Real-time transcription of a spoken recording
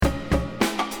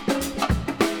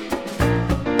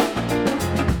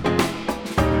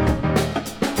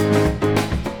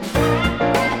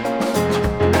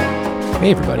Hey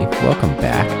everybody, welcome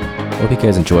back. Hope you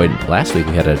guys enjoyed. Last week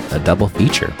we had a double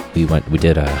feature. We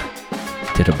did a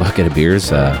bucket of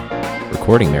beers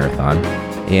recording marathon,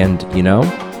 and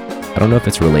I don't know if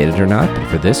it's related or not, but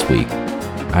for this week,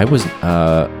 I was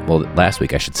last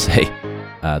week I should say,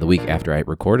 the week after I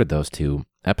recorded those two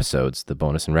episodes, the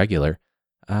bonus and regular,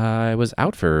 I was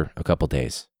out for a couple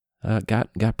days.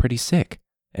 Got pretty sick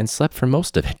and slept for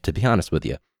most of it, to be honest with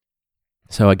you.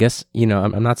 So I guess,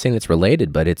 I'm not saying it's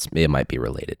related, but it might be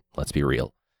related. Let's be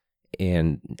real.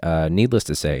 And needless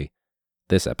to say,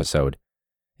 this episode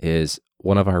is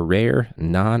one of our rare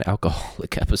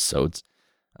non-alcoholic episodes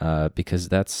because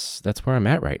that's where I'm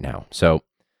at right now. So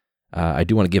I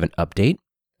do want to give an update.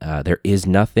 There is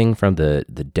nothing from the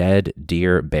dead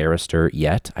dear barrister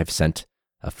yet. I've sent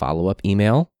a follow-up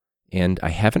email, and I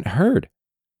haven't heard.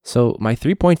 So my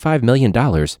 $3.5 million,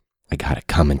 I got it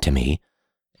coming to me.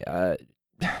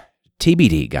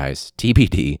 TBD, guys.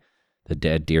 TBD, the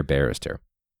dead dear barrister.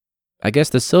 I guess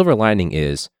the silver lining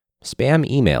is spam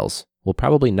emails will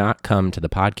probably not come to the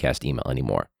podcast email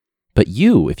anymore. But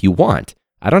you, if you want,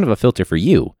 I don't have a filter for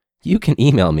you. You can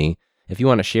email me if you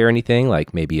want to share anything,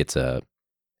 like maybe it's a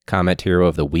comment hero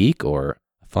of the week or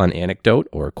a fun anecdote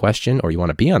or a question, or you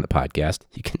want to be on the podcast,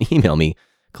 you can email me,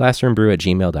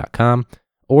 classroombrew@gmail.com,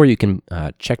 or you can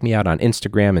check me out on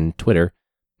Instagram and Twitter,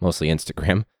 mostly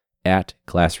Instagram, at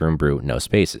classroombrew, no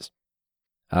spaces.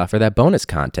 For that bonus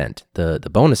content, the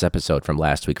bonus episode from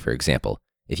last week, for example,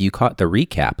 if you caught the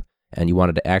recap and you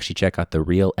wanted to actually check out the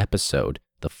real episode,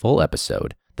 the full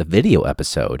episode, the video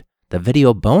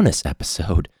bonus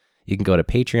episode, you can go to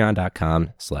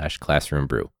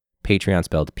patreon.com/classroombrew. Patreon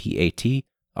spelled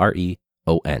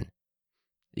Patreon.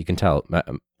 You can tell,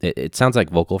 it sounds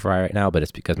like vocal fry right now, but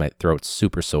it's because my throat's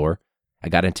super sore. I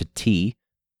got into tea.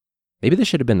 Maybe this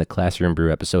should have been the Classroom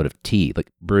Brew episode of tea,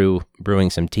 like brewing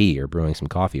some tea or brewing some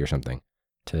coffee or something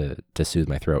to soothe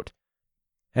my throat.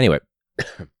 Anyway,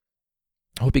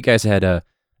 hope you guys had a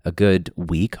good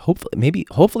week.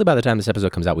 Hopefully by the time this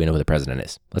episode comes out, we know who the president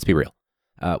is. Let's be real.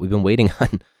 We've been waiting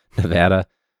on Nevada.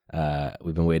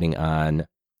 We've been waiting on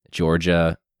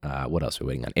Georgia. What else are we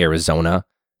waiting on? Arizona.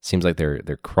 Seems like they're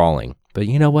crawling. But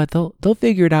you know what? They'll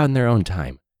figure it out in their own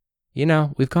time.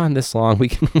 We've gone this long. We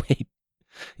can wait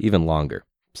even longer.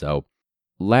 So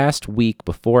last week,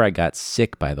 before I got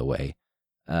sick, by the way,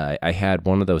 I had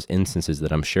one of those instances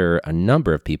that I'm sure a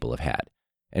number of people have had.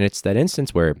 And it's that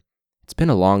instance where it's been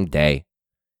a long day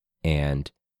and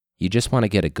you just want to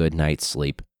get a good night's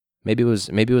sleep. Maybe it was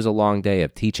a long day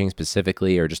of teaching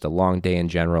specifically, or just a long day in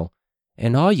general.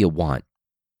 And all you want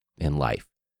in life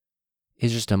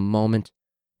is just a moment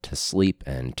to sleep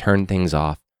and turn things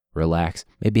off, relax,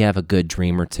 maybe have a good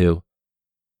dream or two.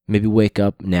 Maybe wake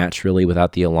up naturally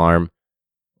without the alarm,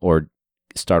 or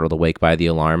startled awake by the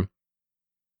alarm.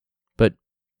 But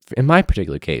in my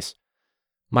particular case,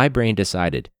 my brain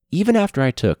decided, even after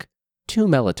I took 3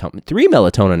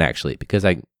 melatonin actually, because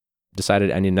I decided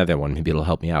I need another one, maybe it'll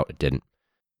help me out. It didn't.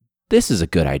 This is a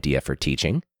good idea for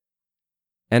teaching.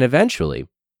 And eventually,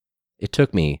 it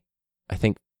took me, I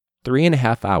think,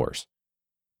 3.5 hours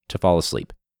to fall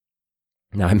asleep.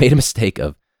 Now, I made a mistake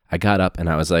of, I got up and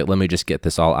I was like, let me just get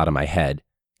this all out of my head.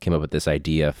 Came up with this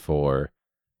idea for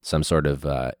some sort of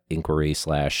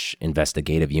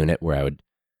inquiry/investigative unit where I would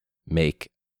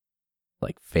make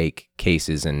like fake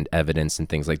cases and evidence and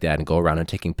things like that, and go around and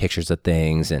taking pictures of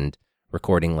things and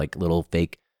recording like little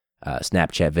fake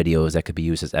Snapchat videos that could be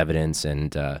used as evidence,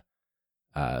 and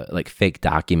like fake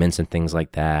documents and things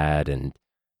like that, and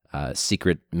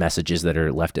secret messages that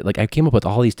are left. Like I came up with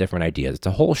all these different ideas. It's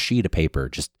a whole sheet of paper,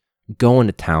 just going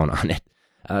to town on it,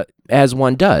 as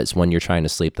one does when you're trying to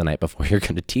sleep the night before you're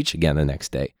going to teach again the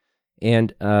next day.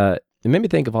 And it made me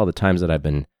think of all the times that I've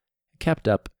been kept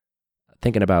up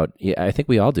thinking about, I think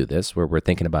we all do this, where we're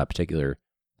thinking about a particular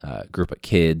group of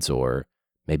kids, or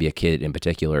maybe a kid in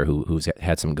particular who's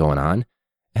had some going on.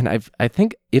 And I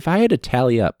think if I had to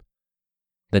tally up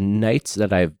the nights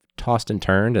that I've tossed and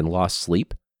turned and lost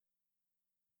sleep,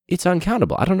 it's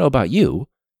uncountable. I don't know about you,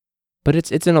 but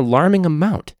it's an alarming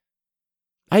amount.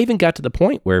 I even got to the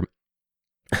point where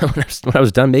when I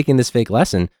was done making this fake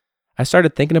lesson, I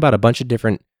started thinking about a bunch of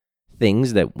different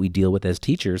things that we deal with as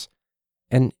teachers.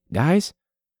 And guys,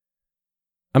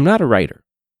 I'm not a writer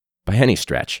by any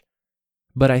stretch,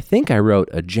 but I think I wrote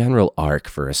a general arc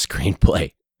for a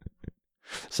screenplay.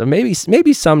 So maybe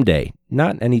someday,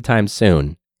 not anytime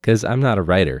soon, because I'm not a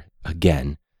writer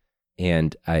again.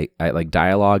 And I like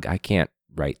dialogue, I can't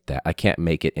write that. I can't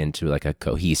make it into like a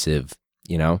cohesive,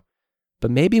 but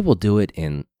maybe we'll do it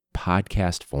in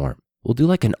podcast form. We'll do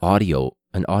like an audio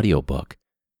book.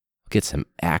 get some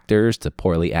actors to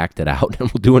poorly act it out,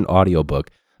 and we'll do an audiobook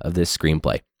of this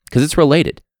screenplay because it's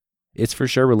related. It's for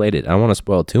sure related. I don't want to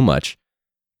spoil too much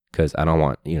because I don't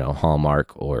want,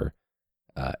 Hallmark or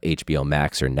HBO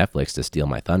Max or Netflix to steal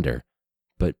my thunder.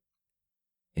 But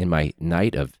in my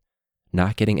night of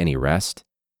not getting any rest,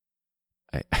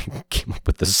 I came up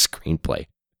with the screenplay.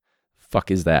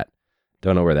 Fuck is that?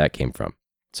 Don't know where that came from.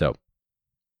 So,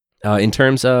 in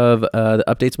terms of the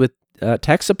updates with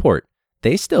tech support,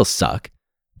 they still suck.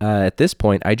 At this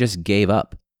point, I just gave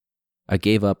up. I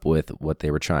gave up with what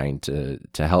they were trying to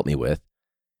help me with.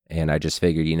 And I just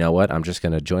figured, you know what? I'm just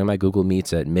going to join my Google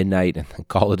Meets at midnight and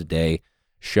call it a day,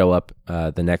 show up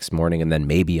the next morning, and then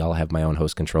maybe I'll have my own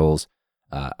host controls.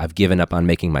 I've given up on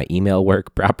making my email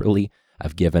work properly.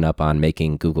 I've given up on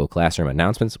making Google Classroom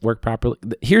announcements work properly.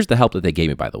 Here's the help that they gave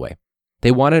me, by the way.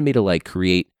 They wanted me to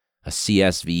create a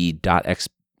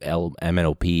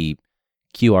CSV.xlmnop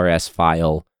QRS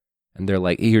file. And they're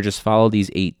like, here, just follow these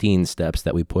 18 steps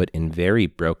that we put in very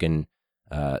broken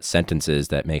sentences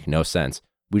that make no sense.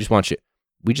 We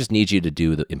just need you to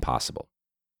do the impossible.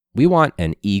 We want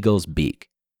an eagle's beak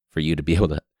for you to be able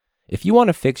to, if you want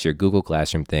to fix your Google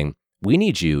Classroom thing, we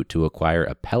need you to acquire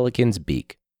a pelican's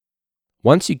beak.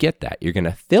 Once you get that, you're going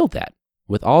to fill that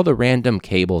with all the random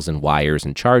cables and wires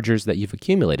and chargers that you've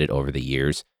accumulated over the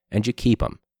years, and you keep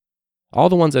them. All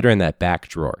the ones that are in that back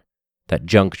drawer, that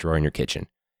junk drawer in your kitchen.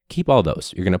 Keep all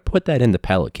those. You're going to put that in the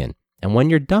Pelican. And when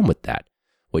you're done with that,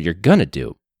 what you're going to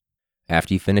do,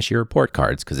 after you finish your report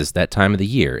cards, because it's that time of the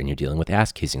year and you're dealing with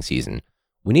ass-kissing season,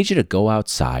 we need you to go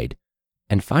outside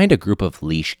and find a group of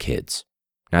leash kids.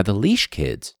 Now, the leash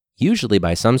kids, usually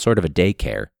by some sort of a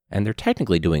daycare, and they're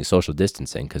technically doing social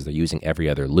distancing because they're using every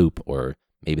other loop, or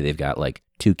maybe they've got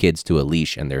 2 kids to a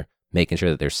leash and they're making sure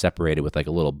that they're separated with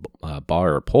a little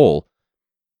bar or pole.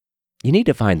 You need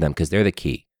to find them because they're the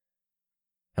key.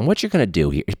 And what you're going to do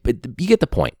here, but you get the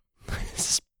point.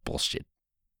 This is bullshit.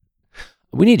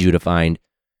 We need you to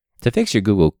fix your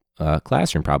Google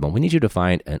Classroom problem, we need you to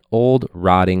find an old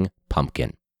rotting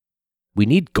pumpkin. We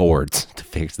need gourds to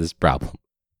fix this problem.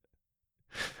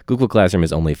 Google Classroom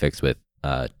is only fixed with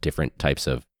different types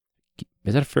of,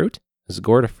 is that a fruit? Is a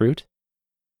gourd a fruit?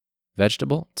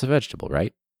 Vegetable? It's a vegetable,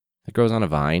 right? It grows on a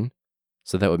vine,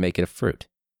 so that would make it a fruit.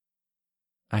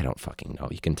 I don't fucking know.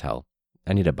 You can tell.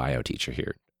 I need a bio teacher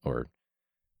here or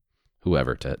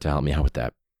whoever to help me out with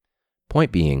that.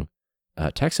 Point being,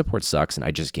 tech support sucks, and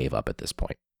I just gave up at this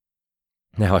point.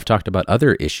 Now, I've talked about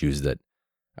other issues that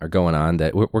are going on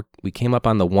that we came up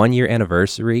on the 1-year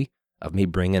anniversary of me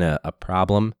bringing a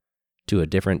problem to a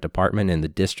different department in the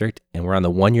district, and we're on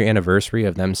the 1-year anniversary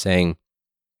of them saying,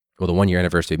 well, the 1-year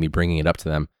anniversary of me bringing it up to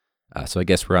them. So I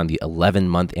guess we're on the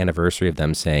 11-month anniversary of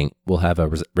them saying, we'll have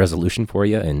a resolution for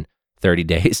you in 30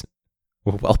 days.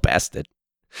 We're well past it.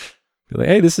 We're like,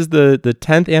 hey, this is the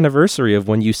 10th anniversary of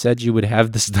when you said you would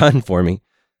have this done for me.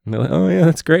 And they're like, oh yeah,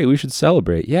 that's great. We should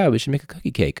celebrate. Yeah, we should make a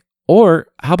cookie cake. Or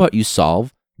how about you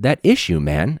solve that issue,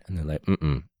 man? And they're like,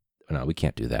 no, we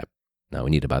can't do that. No,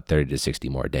 we need about 30 to 60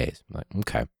 more days. I'm like,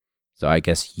 okay. So I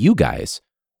guess you guys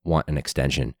want an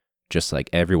extension, just like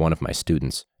every one of my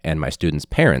students and my students'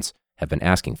 parents have been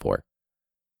asking for.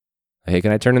 Hey,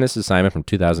 can I turn in this assignment from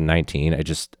 2019?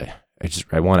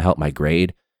 I want to help my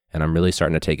grade, and I'm really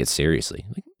starting to take it seriously.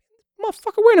 Like,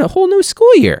 motherfucker, we're in a whole new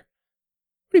school year.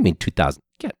 What do you mean 2000?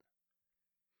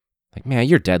 Like, man,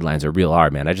 your deadlines are real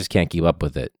hard, man. I just can't keep up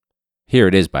with it. Here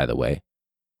it is, by the way.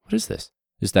 What is this?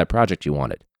 Is that project you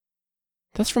wanted?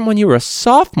 That's from when you were a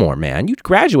sophomore, man. You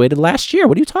graduated last year.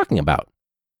 What are you talking about?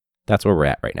 That's where we're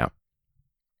at right now.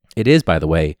 It is, by the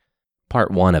way, part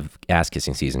 1 of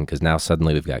ass-kissing season, because now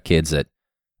suddenly we've got kids that,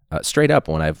 straight up,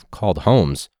 when I've called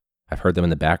homes, I've heard them in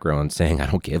the background saying, I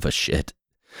don't give a shit.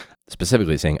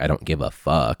 Specifically saying, I don't give a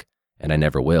fuck, and I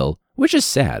never will, which is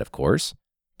sad, of course.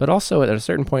 But also, at a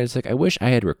certain point, it's like, I wish I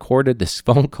had recorded this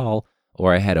phone call,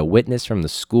 or I had a witness from the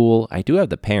school. I do have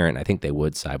the parent. I think they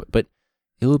would side, but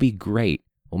it would be great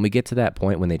when we get to that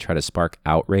point when they try to spark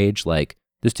outrage, like,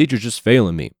 this teacher's just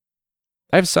failing me.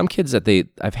 I have some kids that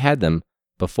I've had them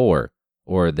before,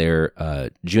 or they're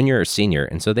junior or senior,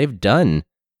 and so they've done,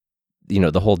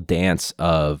 the whole dance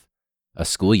of a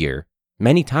school year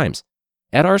many times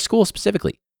at our school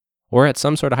specifically, or at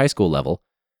some sort of high school level,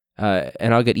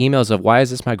 and I'll get emails of, why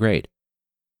is this my grade?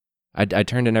 I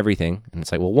turned in everything, and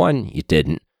it's like, well, 1, you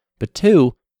didn't, but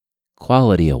 2,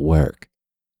 quality of work.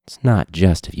 It's not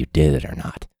just if you did it or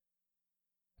not.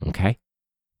 Okay?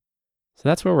 So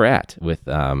that's where we're at with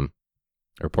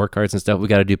report cards and stuff. We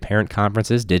got to do parent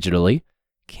conferences digitally.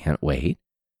 Can't wait.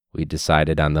 We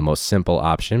decided on the most simple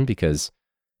option because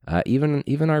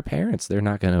even our parents, they're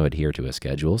not going to adhere to a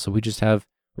schedule. So we just have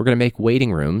We're going to make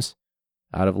waiting rooms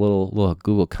out of little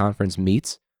Google Conference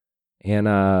meets. And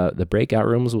the breakout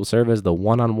rooms will serve as the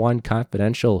one-on-one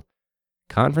confidential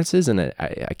conferences. And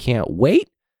I can't wait.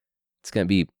 It's going to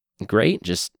be great.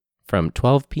 Just from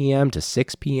 12 p.m. to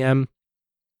 6 p.m.,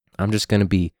 I'm just going to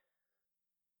be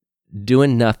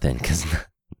doing nothing because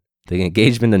the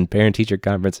engagement in parent-teacher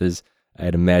conferences,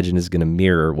 I'd imagine, is going to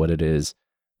mirror what it is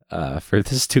for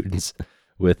the students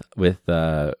with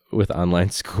online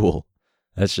school.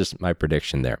 That's just my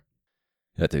prediction there.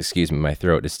 Excuse me, my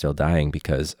throat is still dying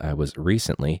because I was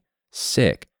recently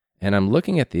sick. And I'm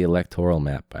looking at the electoral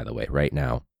map, by the way, right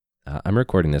now. I'm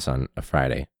recording this on a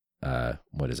Friday.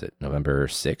 November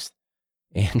 6th?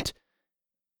 And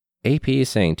AP is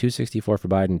saying 264 for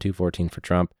Biden, 214 for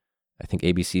Trump. I think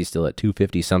ABC is still at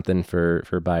 250-something for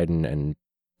Biden and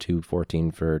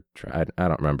 214 for Trump. I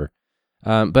don't remember.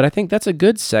 But I think that's a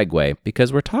good segue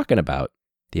because we're talking about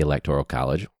the Electoral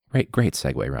College. Great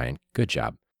segue, Ryan. Good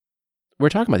job. We're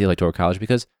talking about the Electoral College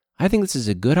because I think this is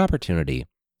a good opportunity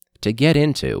to get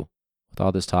into with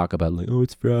all this talk about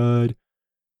it's fraud.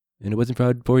 And it wasn't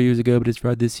fraud 4 years ago, but it's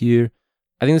fraud this year.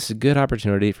 I think this is a good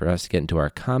opportunity for us to get into our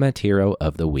Comment Hero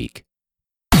of the Week.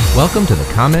 Welcome to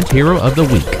the Comment Hero of the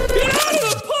Week.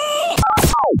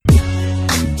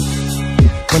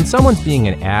 When someone's being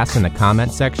an ass in the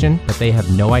comment section, but they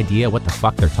have no idea what the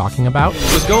fuck they're talking about.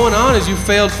 What's going on is you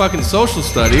failed fucking social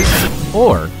studies.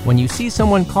 Or when you see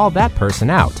someone call that person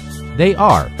out, they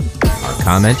are our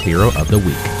Comment Hero of the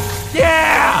Week.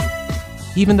 Yeah!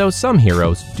 Even though some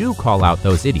heroes do call out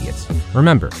those idiots,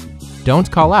 remember,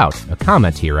 don't call out a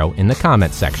comment hero in the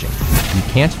comment section. You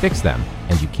can't fix them,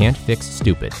 and you can't fix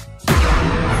stupid.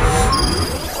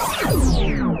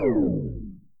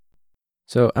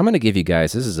 So I'm going to give you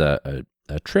guys, this is a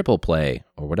triple play,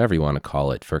 or whatever you want to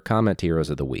call it, for Comment Heroes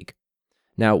of the Week.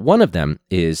 Now, one of them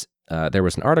is, there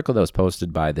was an article that was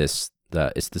posted by it's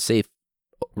the safe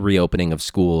reopening of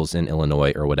schools in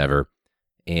Illinois or whatever,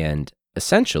 and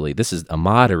essentially, this is a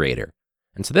moderator.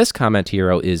 And so this comment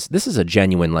hero this is a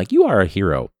genuine, you are a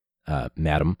hero,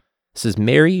 madam. This is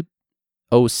Mary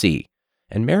O.C.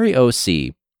 And Mary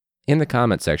O.C. in the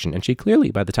comment section, and she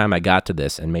clearly, by the time I got to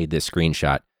this and made this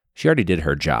screenshot, she already did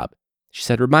her job. She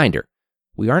said, reminder,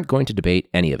 we aren't going to debate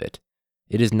any of it.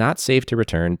 It is not safe to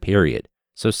return, period.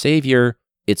 So save your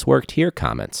 "it's worked here"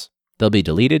 comments. They'll be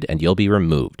deleted and you'll be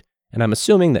removed. And I'm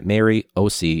assuming that Mary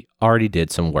O.C. already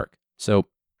did some work. So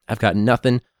I've got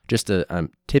nothing,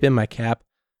 I'm tipping my cap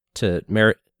to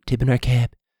tipping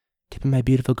my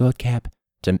beautiful gold cap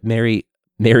to Mary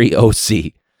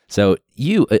O.C. So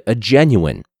you, a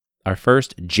genuine, our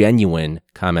first genuine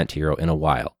comment hero in a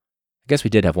while. I guess we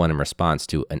did have one in response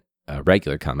to a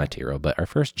regular comment hero, but our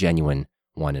first genuine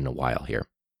one in a while here.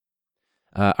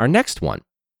 Our next one,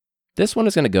 this one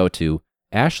is going to go to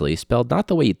Ashley, spelled not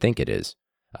the way you'd think it is,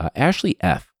 Ashley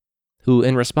F., who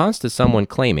in response to someone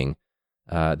claiming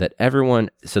that everyone,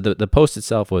 so the post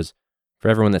itself was, for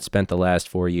everyone that spent the last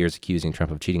 4 years accusing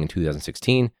Trump of cheating in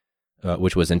 2016,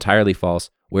 which was entirely false,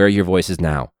 where are your voices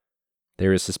now?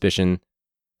 There is suspicious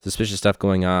stuff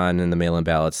going on in the mail-in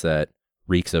ballots that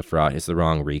reeks of fraud. It's the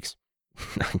wrong reeks.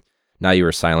 Now you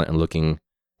are silent and looking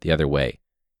the other way.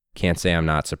 Can't say I'm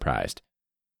not surprised.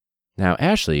 Now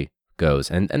Ashley goes,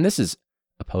 and this is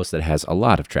a post that has a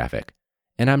lot of traffic,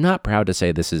 and I'm not proud to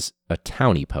say this is a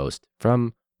townie post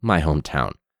from my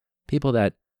hometown. People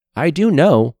that I do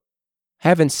know,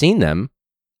 haven't seen them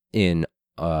in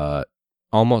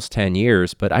almost 10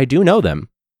 years, but I do know them.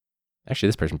 Actually,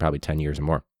 this person probably 10 years or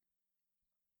more.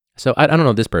 So I don't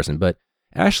know this person, but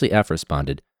Ashley F.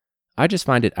 responded, I just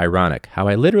find it ironic how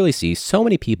I literally see so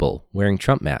many people wearing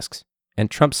Trump masks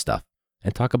and Trump stuff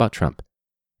and talk about Trump.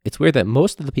 It's weird that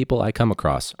most of the people I come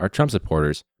across are Trump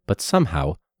supporters, but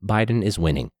somehow Biden is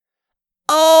winning.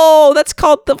 Oh, that's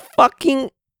called the fucking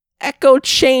echo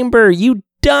chamber, you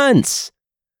dunce.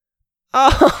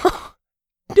 Oh,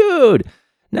 dude.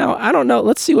 Now, I don't know.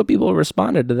 Let's see what people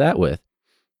responded to that with.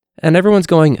 And everyone's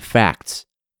going facts.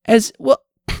 As well,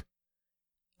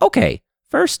 okay,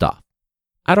 first off,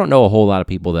 I don't know a whole lot of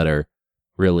people that are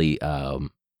really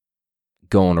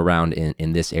going around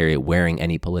in this area wearing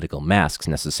any political masks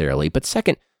necessarily. But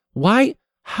second,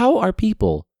 how are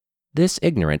people this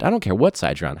ignorant? I don't care what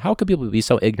side you're on. How could people be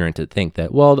so ignorant to think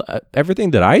that, well,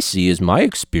 everything that I see is my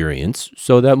experience,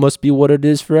 so that must be what it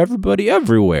is for everybody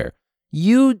everywhere?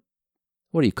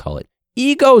 What do you call it?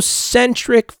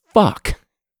 Egocentric fuck.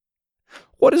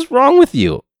 What is wrong with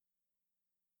you?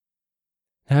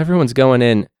 Now everyone's going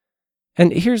in,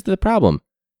 and here's the problem.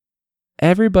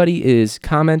 Everybody is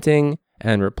commenting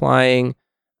and replying,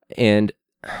 and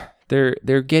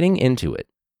they're getting into it.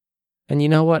 And you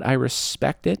know what? I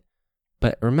respect it.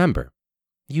 But remember,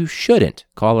 you shouldn't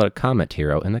call it a comment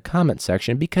hero in the comment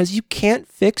section because you can't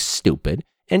fix stupid.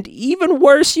 And even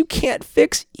worse, you can't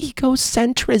fix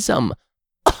egocentrism.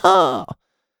 I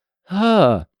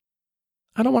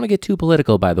don't want to get too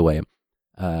political, by the way.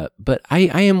 But I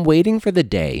am waiting for the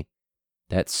day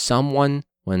that someone,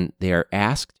 when they are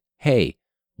asked, hey,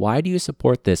 why do you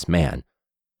support this man?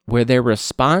 Where their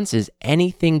response is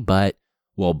anything but,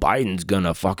 well, Biden's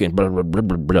gonna fucking blah, blah, blah,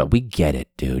 blah, blah. We get it,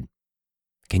 dude.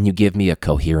 Can you give me a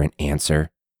coherent answer?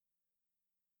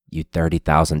 You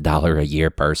 $30,000 a year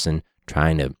person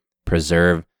trying to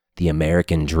preserve the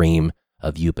American dream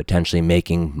of you potentially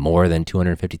making more than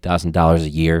 $250,000 a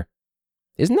year.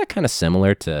 Isn't that kind of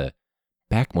similar to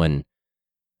back when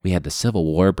we had the Civil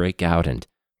War break out and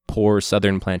poor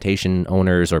Southern plantation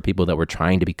owners or people that were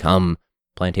trying to become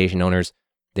plantation owners,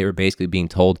 they were basically being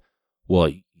told,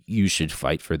 well, you should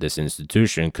fight for this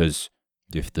institution because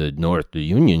if the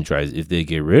Union tries, if they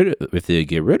get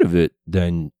rid of it,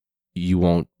 then you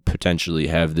won't potentially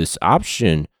have this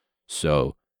option.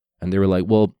 So, and they were like,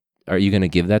 well, are you going to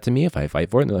give that to me if I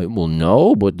fight for it? And they're like, well,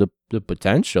 no, but the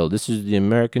potential, this is the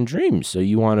American dream. So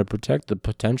you want to protect the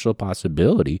potential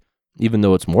possibility, even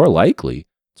though it's more likely,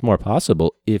 it's more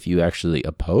possible if you actually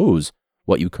oppose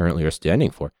what you currently are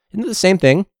standing for. Isn't it the same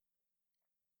thing?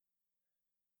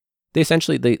 They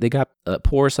essentially, they got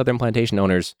poor Southern plantation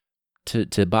owners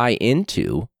to buy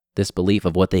into this belief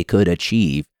of what they could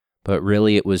achieve, but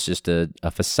really it was just a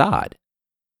facade,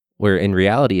 where in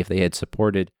reality, if they had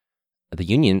supported the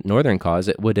Union Northern cause,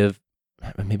 it would have,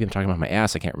 maybe I'm talking about my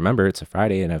ass, I can't remember, it's a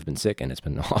Friday and I've been sick and it's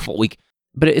been an awful week,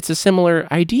 but it's a similar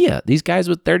idea. These guys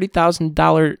with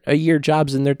 $30,000 a year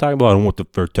jobs, and they're talking about, I don't want the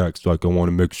fair tax, like I want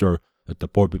to make sure that the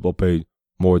poor people pay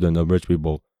more than the rich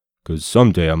people, because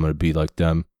someday I'm going to be like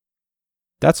them.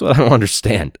 That's what I don't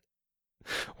understand.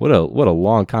 What a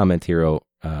long comment hero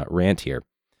rant here.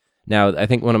 Now, I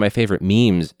think one of my favorite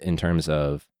memes in terms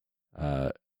of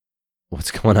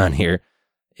what's going on here,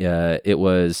 it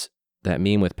was that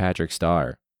meme with Patrick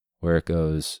Starr, where it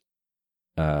goes,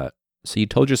 so you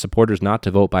told your supporters not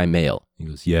to vote by mail. He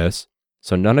goes, yes.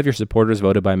 So none of your supporters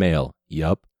voted by mail.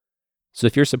 Yup. So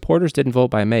if your supporters didn't vote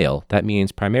by mail, that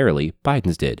means primarily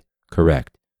Biden's did.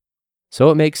 Correct.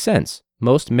 So it makes sense.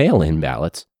 Most mail-in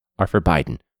ballots are for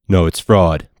Biden. No, it's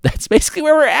fraud. That's basically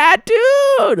where we're at,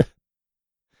 dude.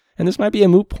 And this might be a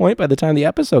moot point by the time the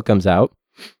episode comes out.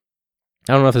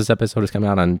 I don't know if this episode is coming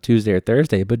out on Tuesday or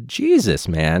Thursday, but Jesus,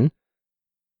 man.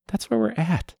 That's where we're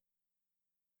at.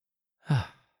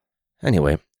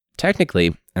 Anyway,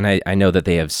 technically, and I know that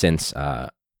they have since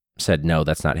said, no,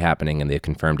 that's not happening, and they've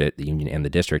confirmed it, the union and the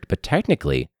district, but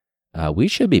technically, we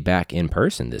should be back in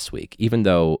person this week, even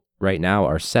though right now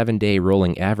our 7-day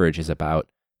rolling average is about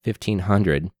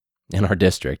 1,500 in our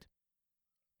district.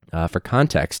 For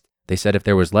context, they said if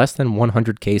there was less than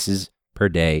 100 cases per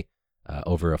day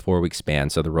over a 4-week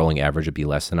span, so the rolling average would be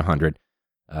less than 100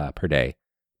 per day,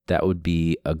 that would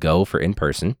be a go for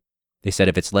in-person. They said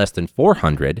if it's less than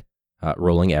 400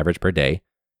 rolling average per day,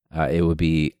 it would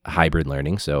be hybrid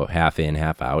learning, so half in,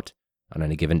 half out on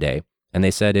any given day. And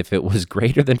they said if it was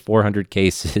greater than 400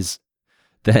 cases,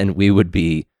 then we would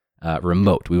be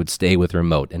remote. We would stay with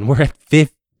remote. And we're at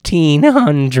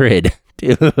 1,500,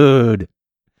 dude.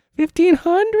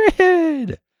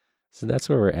 1,500. So that's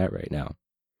where we're at right now.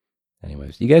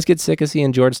 Anyways, you guys get sick of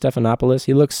seeing George Stephanopoulos?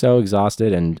 He looks so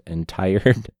exhausted and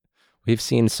tired. We've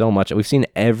seen so much. We've seen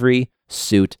every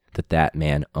suit that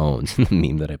man owns. The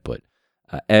meme that I put.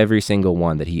 Every single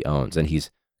one that he owns. And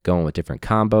he's going with different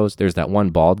combos. There's that one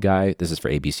bald guy. This is for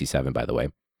ABC7, by the way.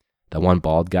 That one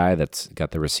bald guy that's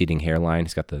got the receding hairline.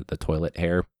 He's got the toilet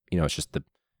hair. You know, it's just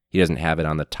he doesn't have it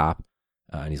on the top.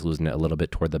 And he's losing it a little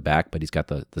bit toward the back, but he's got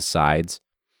the sides.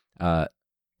 That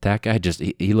guy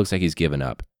he looks like he's given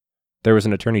up. There was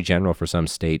an attorney general for some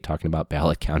state talking about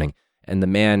ballot counting. And the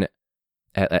man,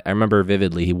 I remember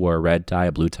vividly, he wore a red tie,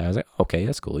 a blue tie. I was like, okay,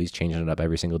 that's cool. He's changing it up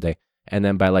every single day. And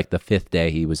then by like the 5th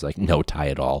day, he was like, no tie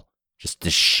at all. Just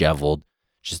disheveled,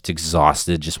 just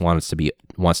exhausted, just wants to be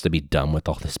done with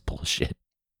all this bullshit.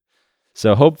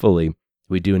 So hopefully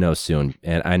we do know soon.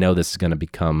 And I know this is going to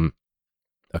become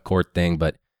a court thing,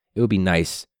 but it would be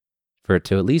nice for it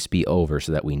to at least be over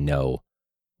so that we know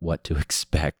what to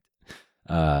expect.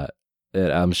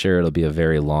 I'm sure it'll be a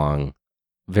very long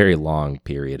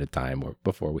period of time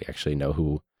before we actually know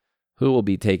who will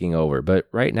be taking over. But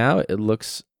right now it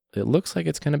looks like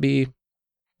it's going to be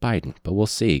Biden, but we'll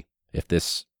see if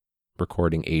this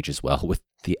recording ages well with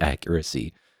the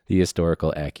accuracy, the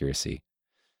historical accuracy.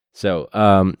 So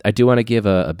I do want to give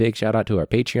a big shout out to our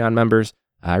Patreon members.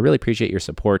 I really appreciate your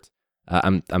support.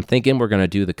 I'm thinking we're going to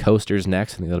do the coasters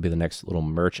next. I think that'll be the next little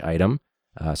merch item.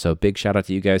 So big shout out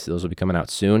to you guys. Those will be coming out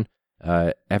soon.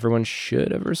 Everyone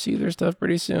should have received their stuff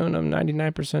pretty soon. I'm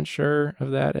 99% sure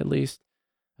of that, at least.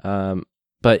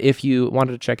 But if you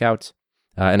wanted to check out,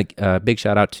 and a big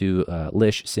shout out to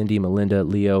Lish, Cindy, Melinda,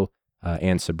 Leo,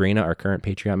 and Sabrina, our current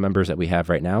Patreon members that we have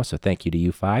right now. So thank you to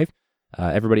you 5.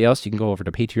 Everybody else, you can go over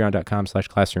to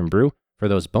patreon.com/classroombrew for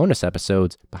those bonus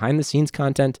episodes, behind the scenes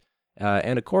content.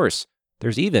 And of course,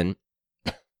 there's even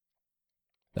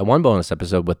that one bonus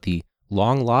episode with the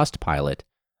long lost pilot,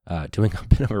 doing a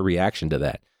bit of a reaction to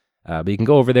that. But you can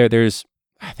go over there. There's,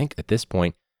 I think at this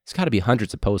point, it's got to be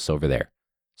hundreds of posts over there.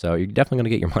 So you're definitely going to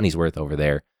get your money's worth over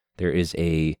there. There is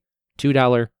a $2,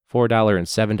 $4,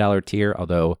 and $7 tier,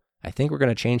 although I think we're going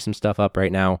to change some stuff up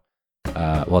right now. We'll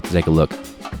have to take a look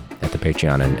at the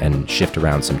Patreon and shift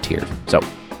around some tiers. So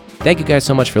thank you guys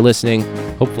so much for listening.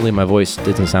 Hopefully my voice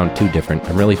doesn't sound too different.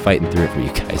 I'm really fighting through it for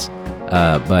you guys.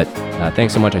 But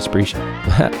thanks so much. I appreciate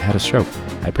had a stroke.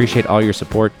 I appreciate all your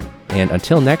support. And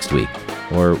until next week,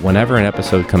 or whenever an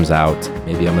episode comes out,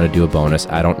 maybe I'm going to do a bonus.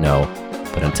 I don't know.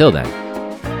 But until then,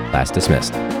 class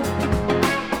dismissed.